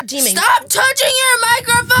Teaming. Stop touching your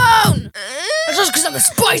microphone! That's just because I'm a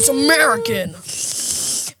Spice American.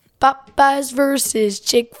 Popeyes versus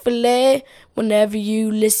Chick-fil-A. Whenever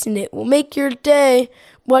you listen, it will make your day.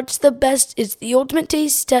 What's the best? It's the ultimate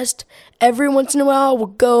taste test. Every once in a while, we'll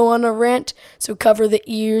go on a rant. So cover the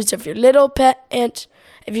ears of your little pet ant.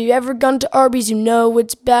 If you've ever gone to Arby's, you know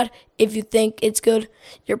it's bad. If you think it's good,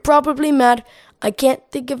 you're probably mad. I can't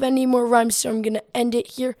think of any more rhymes, so I'm going to end it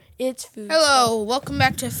here. It's food. Hello, welcome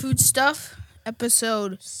back to Food Stuff,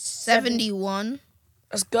 episode 71.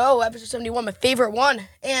 Let's go, episode 71, my favorite one.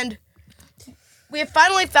 And we have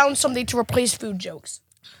finally found something to replace food jokes.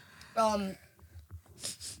 It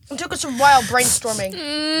took us a while brainstorming.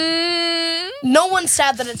 No one's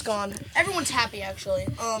sad that it's gone. Everyone's happy, actually.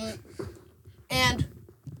 And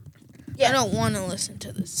yeah. I don't want to listen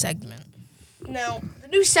to this segment. Now, the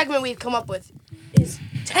new segment we've come up with is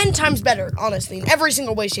 10 times better, honestly, in every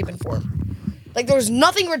single way, shape, and form. Like, there was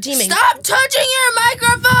nothing redeeming. Stop touching your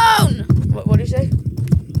microphone! What did you say?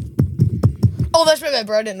 Oh, that's my bad,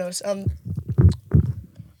 bro. I didn't notice.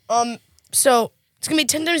 So, it's gonna be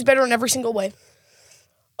 10 times better in every single way.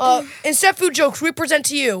 Instead of food jokes, we present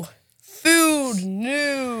to you food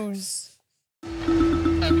news.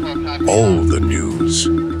 All the news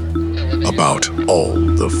about all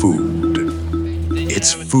the food.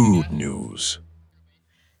 It's food news.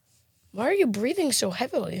 Why are you breathing so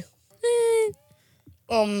heavily?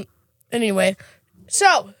 Anyway.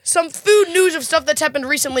 So, some food news of stuff that's happened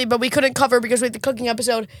recently, but we couldn't cover because we had the cooking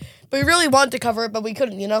episode. But we really wanted to cover it, but we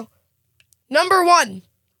couldn't, you know? Number 1.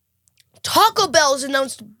 Taco Bell has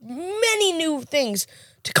announced many new things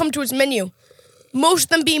to come to its menu. Most of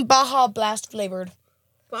them being Baja Blast flavored.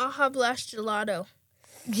 Baja Blast Gelato.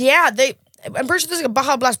 Yeah, I'm pretty sure there's like a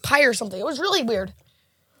Baja Blast pie or something. It was really weird.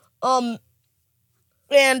 And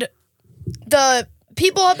the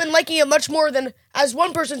people have been liking it much more than, as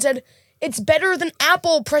one person said, it's better than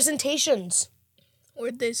Apple presentations.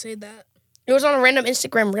 Where'd they say that? It was on a random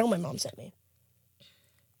Instagram reel my mom sent me.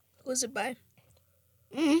 Who was it by?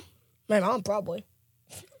 My mom, probably.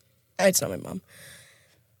 It's not my mom.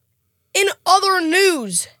 In other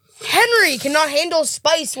news, Henry cannot handle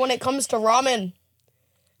spice when it comes to ramen.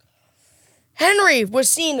 Henry was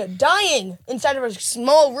seen dying inside of a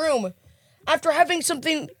small room after having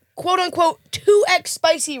something, quote-unquote, 2x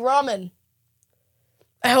spicy ramen.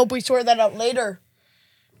 I hope we sort that out later.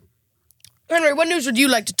 Henry, what news would you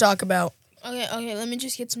like to talk about? Okay, let me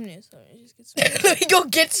just get some news. Let me go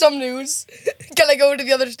get some news. Can I go to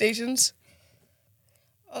the other stations?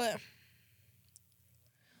 Okay.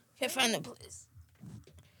 Okay, find it, please.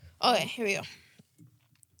 Okay, here we go.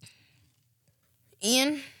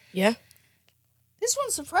 Ian? Yeah? This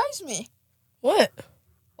one surprised me. What?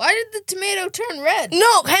 Why did the tomato turn red?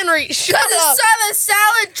 No, Henry, shut Because up. it's on the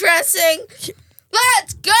salad dressing.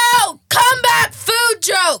 Let's go! Combat food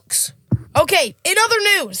jokes! Okay, in other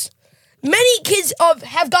news, many kids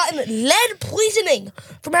have gotten lead poisoning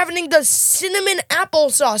from having the cinnamon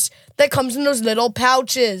applesauce that comes in those little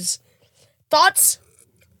pouches. Thoughts?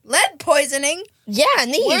 Lead poisoning? Yeah,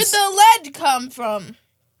 and these. Where'd the lead come from?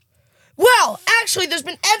 Well, actually, there's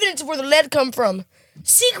been evidence of where the lead come from.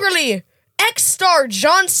 Secretly, ex-star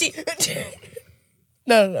John C.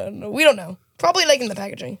 No, we don't know. Probably like in the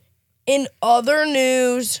packaging. In other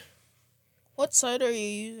news, What site are you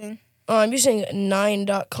using? I'm using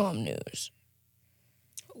 9.com news.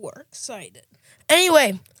 We're excited.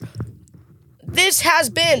 Anyway, this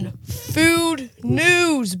has been food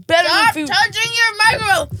news. Better Stop than food. touching your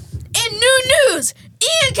microphone! In new news,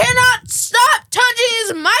 Ian cannot stop touching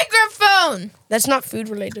his microphone That's not food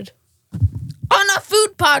related. on a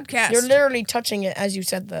food podcast. You're literally touching it as you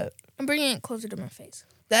said that. I'm bringing it closer to my face.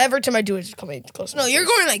 Every time I do it, it's coming closer. No, you're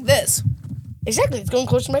going like this. Exactly, it's going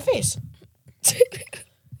closer to my face.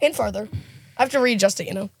 And farther. I have to readjust it,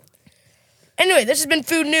 you know. Anyway, this has been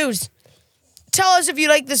food news. Tell us if you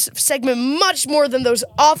like this segment much more than those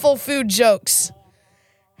awful food jokes.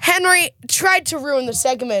 Henry tried to ruin the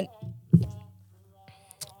segment.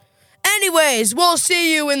 Anyways, we'll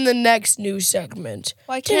see you in the next news segment.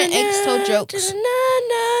 Why can't eggs tell jokes?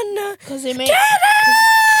 Because they make...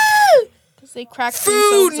 Because they crack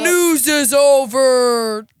Food themselves up. news is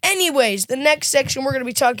over. Anyways, the next section we're going to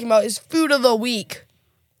be talking about is food of the week.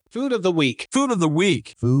 Food of the week. Food of the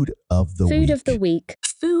week. Food of the Food week. of the week.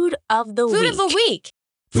 Food of the week. Food of the week.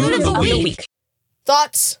 Food of the week.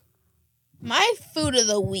 Thoughts? My food of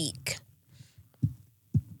the week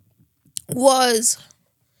was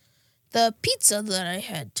the pizza that I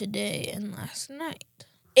had today and last night.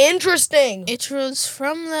 Interesting. It was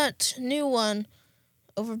from that new one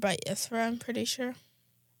over by Ithra, I'm pretty sure.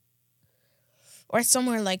 Or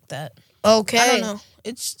somewhere like that. Okay. I don't know.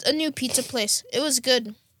 It's a new pizza place. It was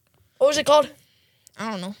good. What was it called?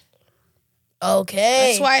 I don't know. Okay.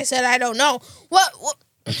 That's why I said I don't know. What?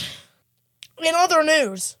 In other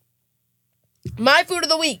news, my food of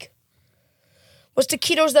the week was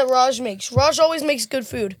taquitos that Raj makes. Raj always makes good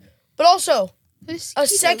food. But also, a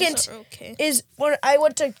second is when I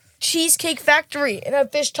went to Cheesecake Factory and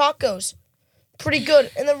had fish tacos. Pretty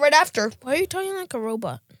good. And then right after, Why are you talking like a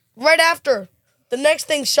robot? the next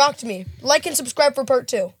thing shocked me. Like and subscribe for part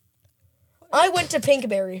 2. I went to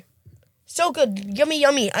Pinkberry. So good. Yummy,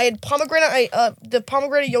 yummy. I had the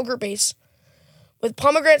pomegranate yogurt base with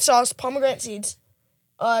pomegranate sauce, pomegranate seeds,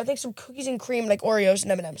 I think some cookies and cream like Oreos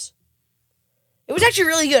and M&Ms. It was actually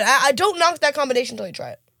really good. I don't knock that combination until you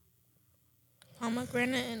try it.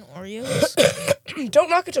 Pomegranate and Oreos? Don't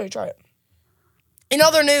knock it until you try it. In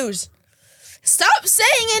other news. Stop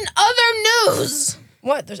saying in other news!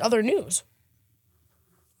 What? There's other news.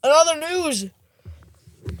 In other news.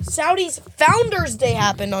 Saudi's Founders Day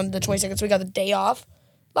happened on the 22nd, so we got the day off.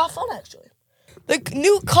 A lot of fun, actually. The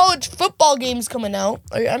new college football game's coming out.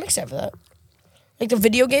 I'm excited for that. Like the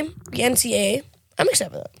video game, the NCAA. I'm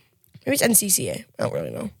excited for that. Maybe it's NCCA. I don't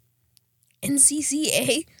really know.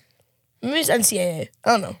 NCCA? Maybe it's NCAA.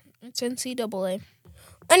 I don't know. It's NCAA.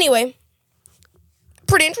 Anyway,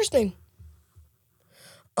 pretty interesting.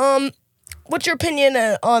 What's your opinion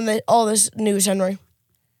on all this news, Henry?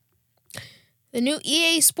 The new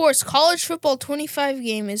EA Sports College Football 25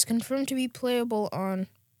 game is confirmed to be playable on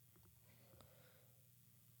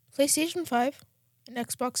PlayStation 5 and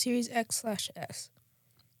Xbox Series X/S.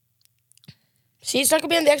 See, it's not going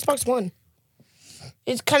to be on the Xbox One.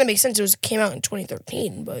 It kind of makes sense. It came out in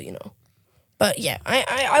 2013, but, you know. But, yeah,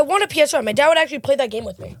 I want a PS5. My dad would actually play that game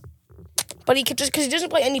with me. But he could just, because he doesn't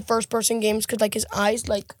play any first-person games, because, like, his eyes,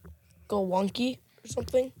 like, go wonky or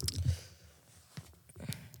something.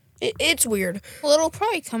 It's weird. Well, it'll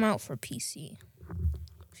probably come out for PC.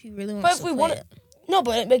 If he really wants to play it. No,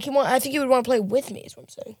 but like, I think he would want to play with me, is what I'm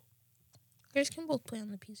saying. You guys can both play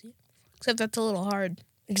on the PC. Except that's a little hard.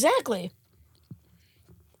 Exactly.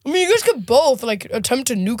 I mean, you guys could both, like, attempt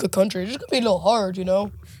to nuke a country. It's just going to be a little hard, you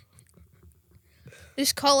know?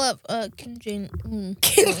 Just call up Kim Jong-un.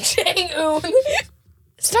 Kim Jong-un.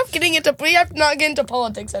 Stop getting into... We have to not get into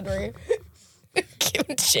politics, Henry.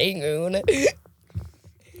 Kim Jong-un.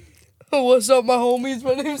 What's up, my homies?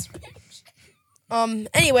 My name's...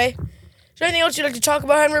 Anyway. Is there anything else you'd like to talk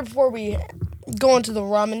about, Henry, before we go into the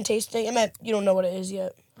ramen tasting? I meant you don't know what it is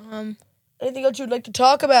yet. Anything else you'd like to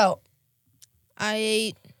talk about? I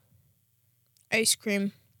ate ice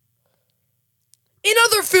cream. In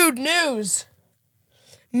other food news,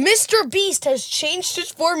 Mr. Beast has changed his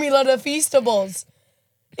formula to Feastables.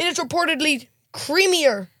 It is reportedly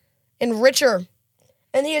creamier and richer.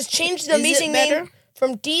 And he has changed the amazing name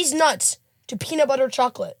from D's Nuts to Peanut Butter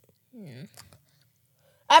Chocolate.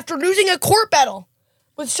 After losing a court battle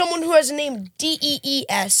with someone who has a name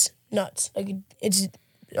D-E-E-S, Nuts. Like, it's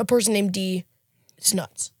a person named D, it's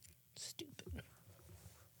Nuts. Stupid.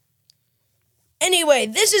 Anyway,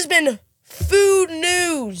 this has been food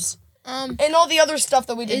news. And all the other stuff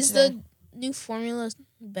that we did today. The new formula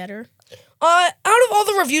better? Out of all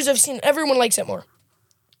the reviews I've seen, everyone likes it more.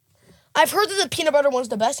 I've heard that the peanut butter one's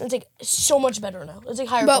the best, and it's like so much better now. It's like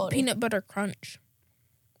higher quality. About peanut butter crunch.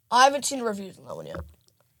 I haven't seen reviews on that one yet.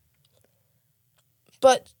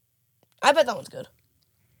 But I bet that one's good.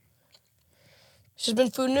 This has been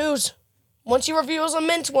food news. Once he reveals a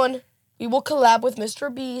mint one, we will collab with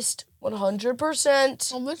Mr. Beast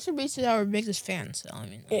 100%. Well, Mr. Beast is our biggest fan, so I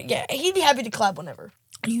mean... Yeah, he'd be happy to collab whenever.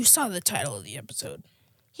 You saw the title of the episode.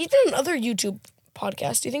 He's done another YouTube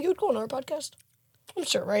podcast. Do you think he would go on our podcast? I'm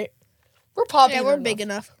sure, right? We're popular. Yeah, we're big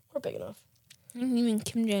enough. We're big enough. Even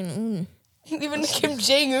Kim Jong-un. Even Kim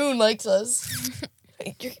Jong-un likes us.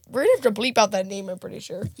 We're going to have to bleep out that name, I'm pretty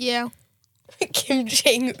sure. Yeah. Kim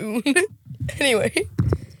Jong-un. Anyway.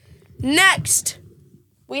 Next,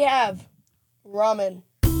 we have ramen.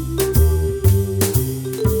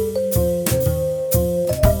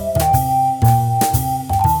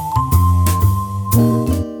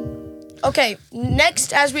 Okay,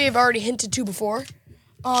 next, as we have already hinted to before,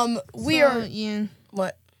 we are... Yeah.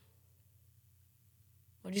 What?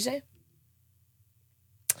 What'd you say?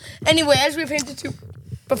 Anyway, as we've hinted to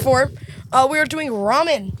before, we are doing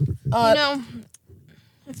ramen.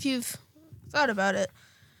 If you've thought about it,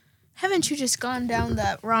 haven't you just gone down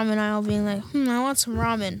that ramen aisle being like, I want some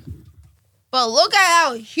ramen. But look at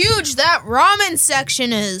how huge that ramen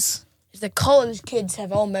section is. The college kids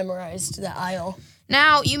have all memorized the aisle.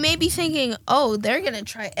 Now, you may be thinking, oh, they're going to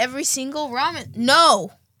try every single ramen.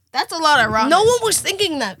 No, that's a lot of ramen. No one was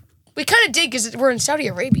thinking that. We kind of did because we're in Saudi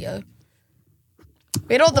Arabia.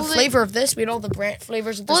 We had all the flavor of this. We had all the brand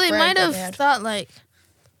flavors of this Well, they brand might that have thought like,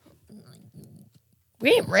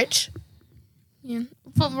 we ain't rich. yeah,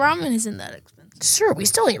 but ramen isn't that expensive. Sure, we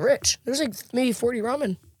still ain't rich. There's like maybe 40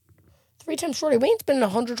 ramen. 3 times 40. We ain't spending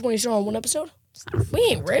 120 on one episode. We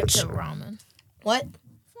ain't rich. Types of ramen. What?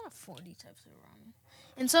 It's not 40 types of ramen.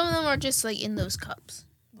 And some of them are just like in those cups.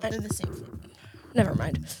 But they're the same flavor. Never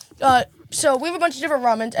mind. So we have a bunch of different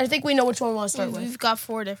ramens. I think we know which one we want to start with. We've got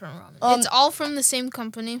 4 different ramen. It's all from the same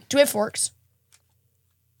company. Do we have forks?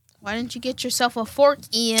 Why didn't you get yourself a fork,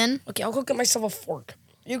 Ian? Okay, I'll go get myself a fork.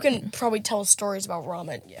 You can probably tell stories about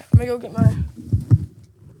ramen. Yeah, I'm gonna go get my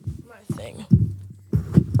thing.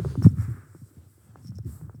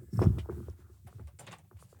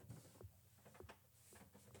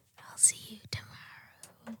 I'll see you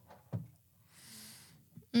tomorrow.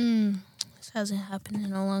 This hasn't happened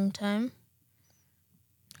in a long time.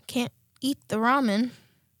 I can't eat the ramen.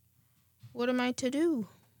 What am I to do?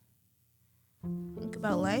 Think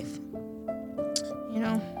about life. You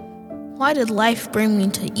know, why did life bring me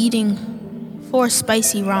to eating 4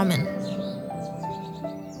 spicy ramen?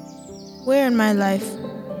 Where in my life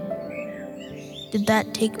did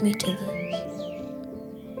that take me to this?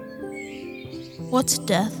 What's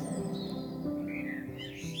death?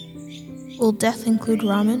 Will death include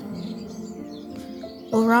ramen?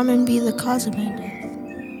 Will ramen be the cause of my death?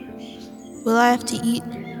 Will I have to eat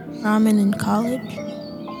ramen in college?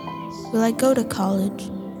 Will I go to college?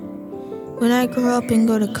 When I grow up and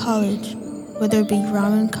go to college, will there be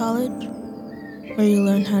ramen college? Where you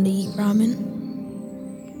learn how to eat ramen?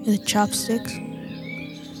 With chopsticks?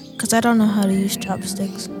 Because I don't know how to use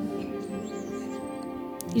chopsticks.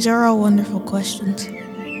 These are all wonderful questions.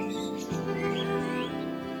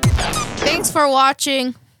 Thanks for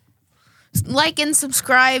watching. Like and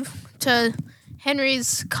subscribe to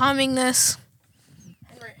Henry's calmingness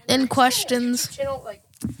and questions. Channel, like,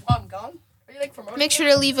 while I'm gone? Are you, like, promoting Make sure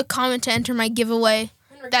to leave a comment to enter my giveaway.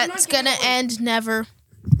 Henry, That's you're not gonna giving away. end never.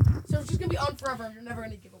 So it's just gonna be on forever and you're never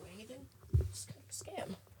gonna give away anything? It's kind of a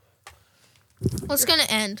scam. Well, it's gonna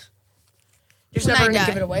end You're just When never I gonna die.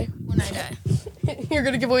 give it away? when I die. You're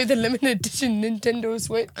gonna give away the limited edition Nintendo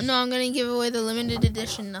Switch. No, I'm gonna give away the limited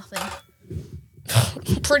edition nothing.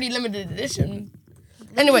 Pretty limited edition.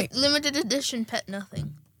 Anyway, Limited edition pet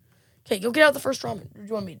nothing. okay, go get out the first ramen. Or do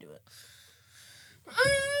you want me to do it?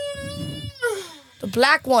 The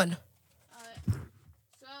black one.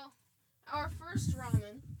 So, our first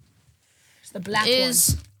ramen It's the black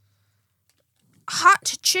is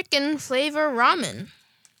hot chicken flavor ramen.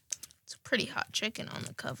 It's a pretty hot chicken on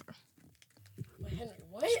the cover. one. Wait, Henry,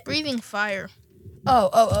 what? Breathing fire.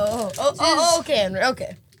 Oh, okay, Henry,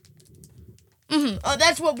 okay. Oh,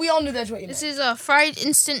 that's what, we all knew that's what you meant. This is a fried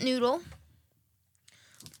instant noodle.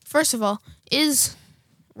 First of all, is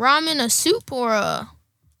ramen a soup or a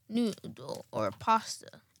noodle or a pasta?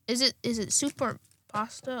 Is it soup or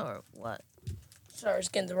pasta or what? Sorry, I was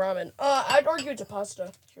getting the ramen. I'd argue it's a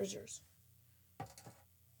pasta. Here's yours.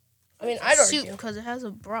 I mean, I'd Soup argue. because it has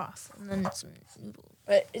a broth and then some noodles.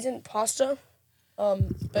 But isn't pasta, but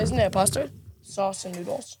isn't it a pasta? Sauce and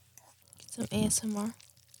noodles. Get some ASMR.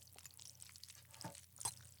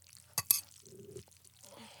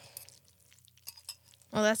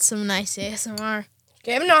 Oh, that's some nice ASMR.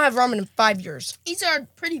 Okay, I have not had ramen in 5 years. These are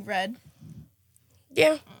pretty red.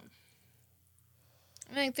 Yeah.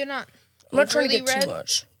 I think they're not. I'm not trying to overly get red. too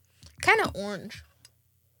much. Kind of orange.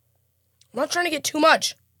 I'm not trying to get too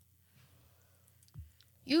much.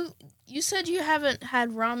 You said you haven't had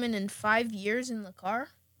ramen in 5 years in the car?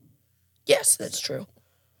 Yes, that's true.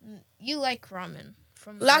 You like ramen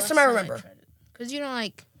from the Last time I remember. Because you don't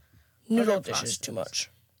like Noodle Other dishes pastas. too much.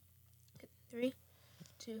 3,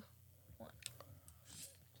 2, 1.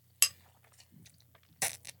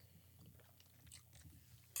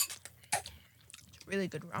 It's really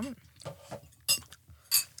good ramen.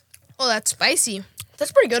 Oh, that's spicy.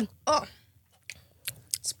 That's pretty good. Oh,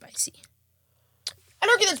 spicy. I'd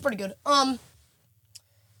argue that's pretty good.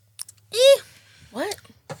 What?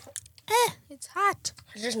 It's hot.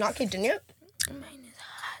 Has yours not kicked in yet? Mine is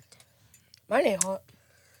hot. Mine ain't hot.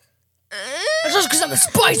 That's just because I'm a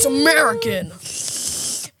spice American.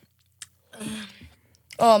 It's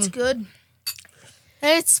good.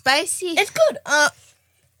 It's spicy. It's good.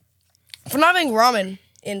 For not having ramen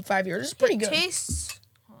in 5 years, it's pretty It good. tastes.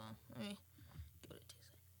 Hold on, let me give it a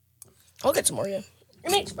taste. I'll get some more, yeah.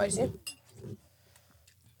 It ain't spicy.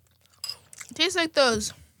 It tastes like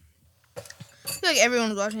those. I feel like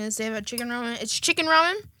everyone's watching this. They have a chicken ramen. It's chicken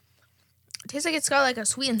ramen. It tastes like it's got like a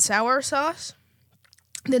sweet and sour sauce.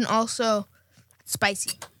 Then also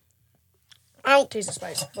spicy. I don't taste the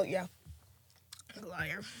spice, but yeah.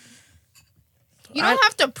 Liar. You don't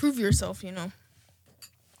have to prove yourself, you know.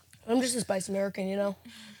 I'm just a spice American, you know.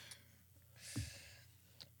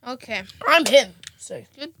 Okay. I'm him. So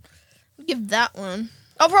Good. I'll give that one.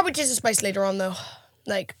 I'll probably taste the spice later on though,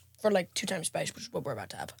 like for like 2 times spice, which is what we're about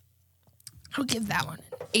to have. I'll give that one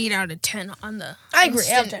an 8 out of 10 on the I agree,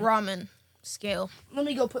 instant 10. ramen scale. Let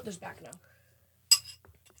me go put this back now.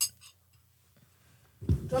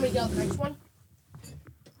 Do you want me to get out the next one?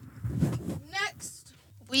 Next,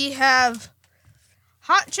 we have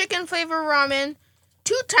hot chicken flavor ramen,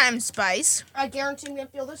 2 times spice. I guarantee I'm gonna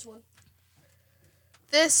feel this one.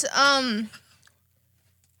 This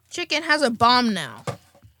chicken has a bomb now.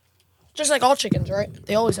 Just like all chickens, right?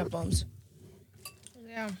 They always have bombs.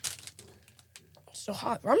 Yeah. So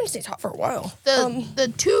hot. Ramen stays hot for a while.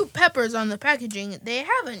 The 2 peppers on the packaging, they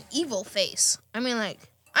have an evil face. I mean, like,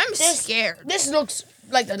 I'm scared. This looks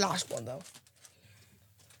like the last one though.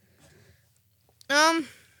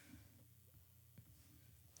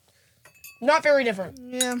 Not very different.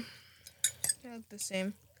 Yeah. They look the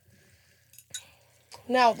same.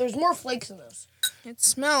 Now, there's more flakes in this. It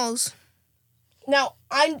smells. Now,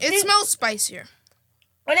 It smells spicier.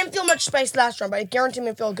 I didn't feel much spice last round, but I guarantee I'm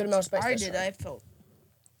gonna feel a good amount of spice. I this did. round. I felt.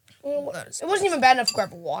 It wasn't even bad enough to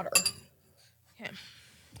grab water. Okay.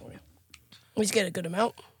 Let's get a good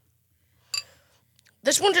amount.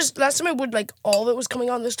 This one just, last time I would like all of it was coming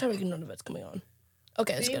on. This time none of it's coming on.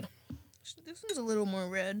 Okay, that's See? good. This one's a little more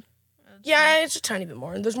red. Yeah, it's a tiny bit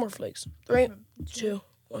more, and there's more flakes. 3, 2,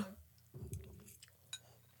 1.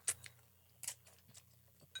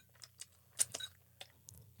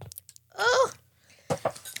 Oh.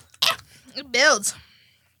 It builds.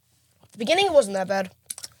 The beginning it wasn't that bad.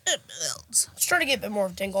 It builds. Let's try to get a bit more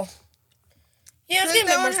of tingle. Yeah, it's I think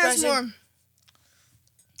getting a that bit one more has spicy. more.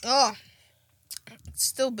 Oh. It's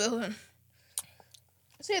still building.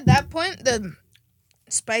 See, at that point, the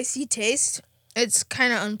spicy taste, it's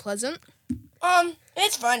kind of unpleasant.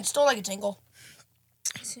 It's fine. It's still like a tingle.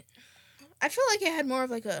 I feel like it had more of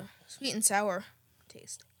like a sweet and sour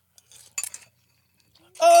taste.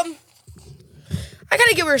 I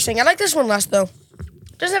gotta get what you're saying. I like this one less though.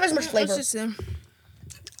 Doesn't have as much flavor. It's just,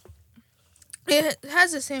 it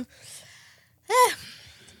has the same.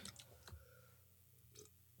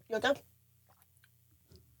 You okay?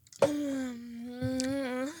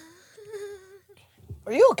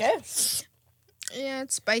 Are you okay? Yeah,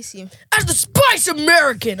 it's spicy. As the Spice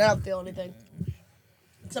American, I don't feel anything.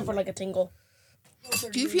 Except for like a tingle.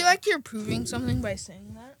 Do you feel like you're proving something by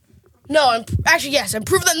saying that? No, I'm actually yes. I'm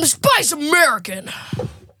proving that I'm the Spice American.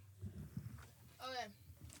 Okay.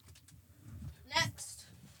 Next,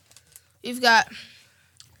 we've got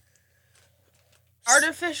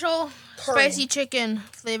artificial spicy chicken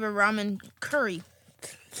flavor ramen curry.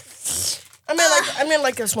 I'm gonna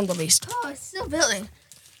like this one the least. Oh, it's still building.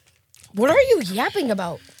 What are you yapping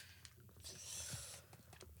about?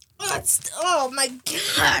 Oh my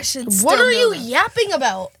gosh! It's What still are you building. yapping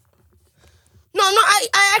about? No,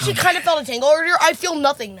 I actually kind of felt a tingle earlier. I feel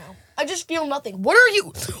nothing now. I just feel nothing. What are you?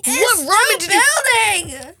 What ramen did you?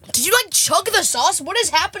 building? Did you like chug the sauce? What is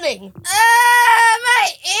happening?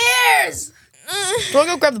 My ears. Do I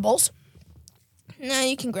go grab the bowls? No,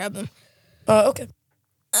 you can grab them. Okay.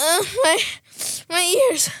 My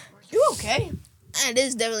ears. You okay? It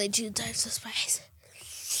is definitely 2 types of spice.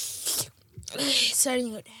 It's starting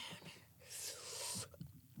to go down.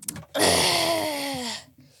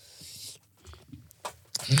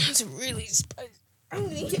 It's really spicy. I'm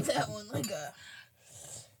gonna give that one like a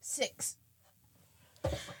 6.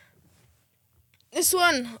 This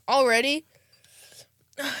one already,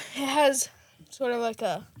 it has sort of like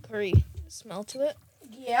a curry smell to it.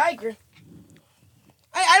 Yeah, I agree.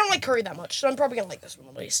 I don't like curry that much, so I'm probably gonna like this one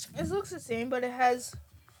at least. It looks the same, but it has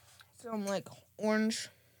some like orange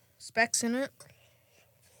specks in it.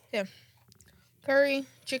 Yeah. Curry,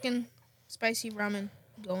 chicken, spicy ramen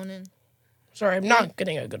going in. Sorry, I'm not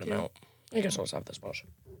getting a good amount. I guess I'll just have this much.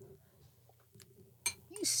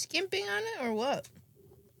 You skimping on it or what?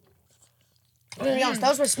 To be honest, that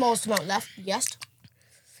was my smallest amount left. Yes.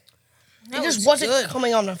 That It just was wasn't good.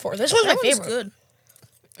 coming on the fourth. This one's That my was favorite. good.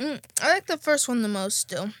 I like the first one the most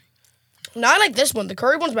still. No, I like this one. The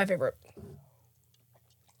curry one's my favorite.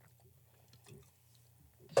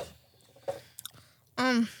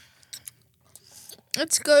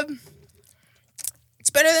 It's good. It's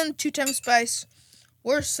better than 2 times spice.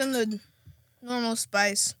 Worse than the normal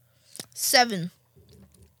spice. 7.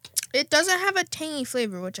 It doesn't have a tangy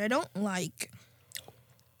flavor, which I don't like.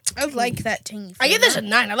 I like that tangy flavor. I give this a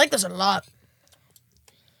 9. I like this a lot.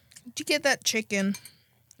 To get that chicken,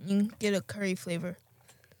 you get a curry flavor.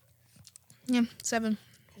 Yeah, 7.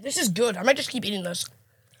 This is good. I might just keep eating this.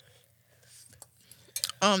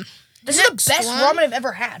 This is the Next best one. ramen I've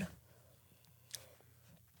ever had.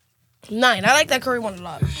 9. I like that curry one a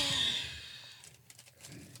lot.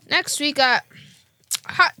 Next, we got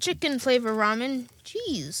hot chicken flavor ramen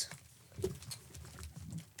cheese.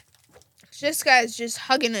 This guy's just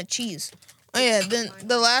hugging a cheese. Oh yeah, then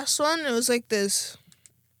the last one, it was like this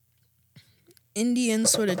Indian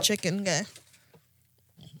sort of chicken guy.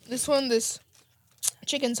 This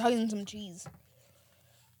chicken's hugging some cheese.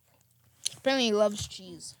 Apparently he loves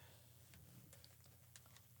cheese.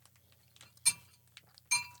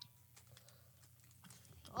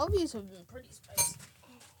 All these have been pretty spicy.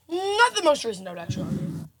 Not the most recent note, actually.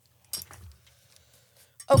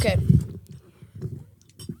 Okay.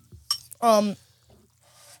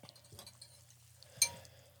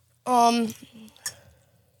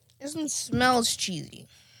 This one smells cheesy.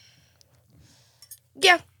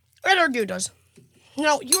 Yeah, I'd argue it does.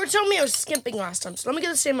 No, you were telling me I was skimping last time, so let me get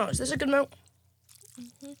the same amount. Is this a good amount?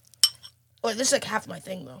 Mm-hmm. Oh, this is like half my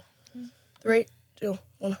thing, though. 3, 2,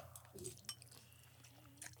 1.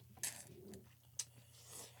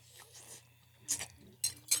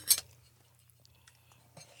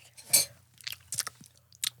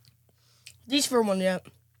 These for one yet.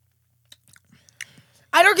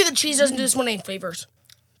 I'd argue the cheese doesn't do this one any favors.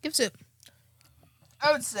 Gives it.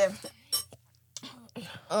 I would say.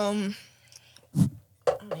 I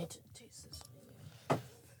need to taste this one.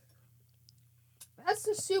 That's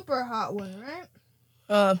the super hot one,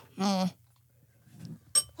 right?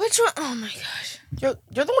 Which one? Oh my gosh. You're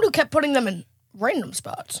the one who kept putting them in random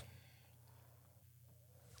spots.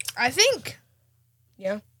 I think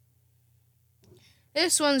Yeah.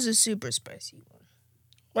 this one's a super spicy one.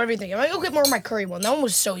 What do you think? I might go get more of my curry one. That one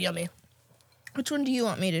was so yummy. Which one do you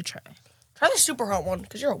want me to try? Try the super hot one,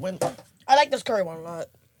 because you're a wimp. I like this curry one a lot.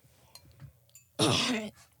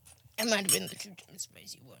 It might have been the super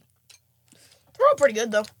spicy one. They're all pretty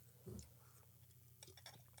good, though.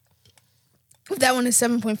 That one is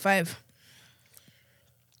 7.5.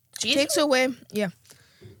 Cheese? Takes away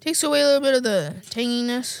a little bit of the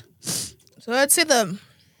tanginess. So I'd say the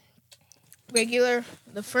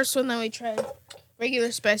first one that we tried,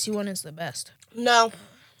 regular spicy one is the best. No,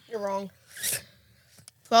 you're wrong.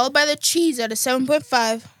 Followed by the cheese at a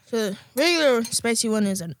 7.5. So the regular spicy one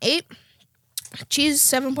is an 8. Cheese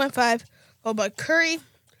 7.5. Followed by curry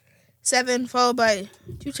 7. Followed by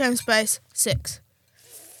 2 times spice 6.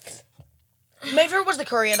 My favorite was the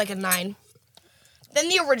curry at like a 9. Then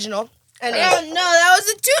the original. And Oh no, that was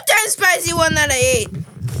the 2 times spicy one that I ate.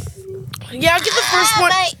 yeah, I'll get the first one.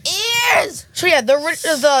 My ears. So yeah,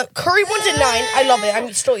 the curry one's at 9. I love it.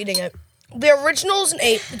 I'm still eating it. The original's an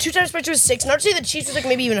 8. The 2 times spicy was 6. And I'd say the cheese was like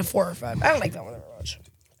maybe even a 4 or 5. I don't like that one very much.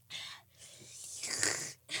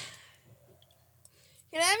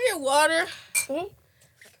 Can I have your water?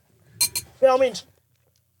 By all means.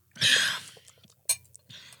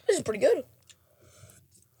 This is pretty good.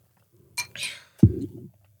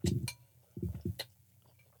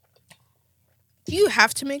 Do you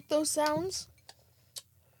have to make those sounds?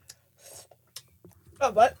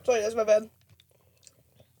 Oh, what? Sorry, that's my bad.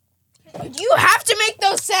 You have to make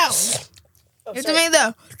those sounds. Oh, You have to sorry. make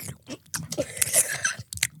the.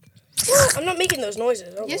 I'm not making those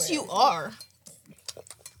noises. Don't Yes, worry. you are.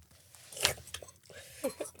 Oh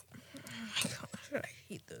my gosh, I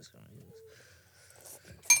hate those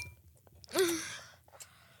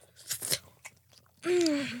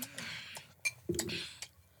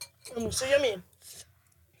So yummy.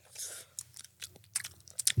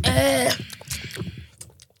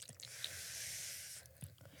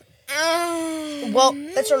 Well,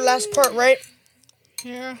 that's our last part, right?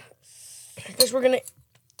 Yeah. I guess we're gonna.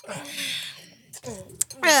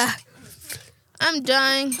 I'm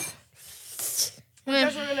dying. I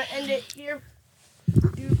guess we're gonna end it here.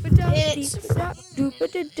 It's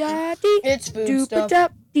It's food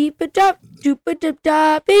stuff. Doop a doop a doop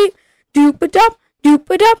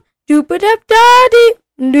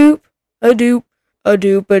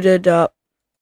a doop.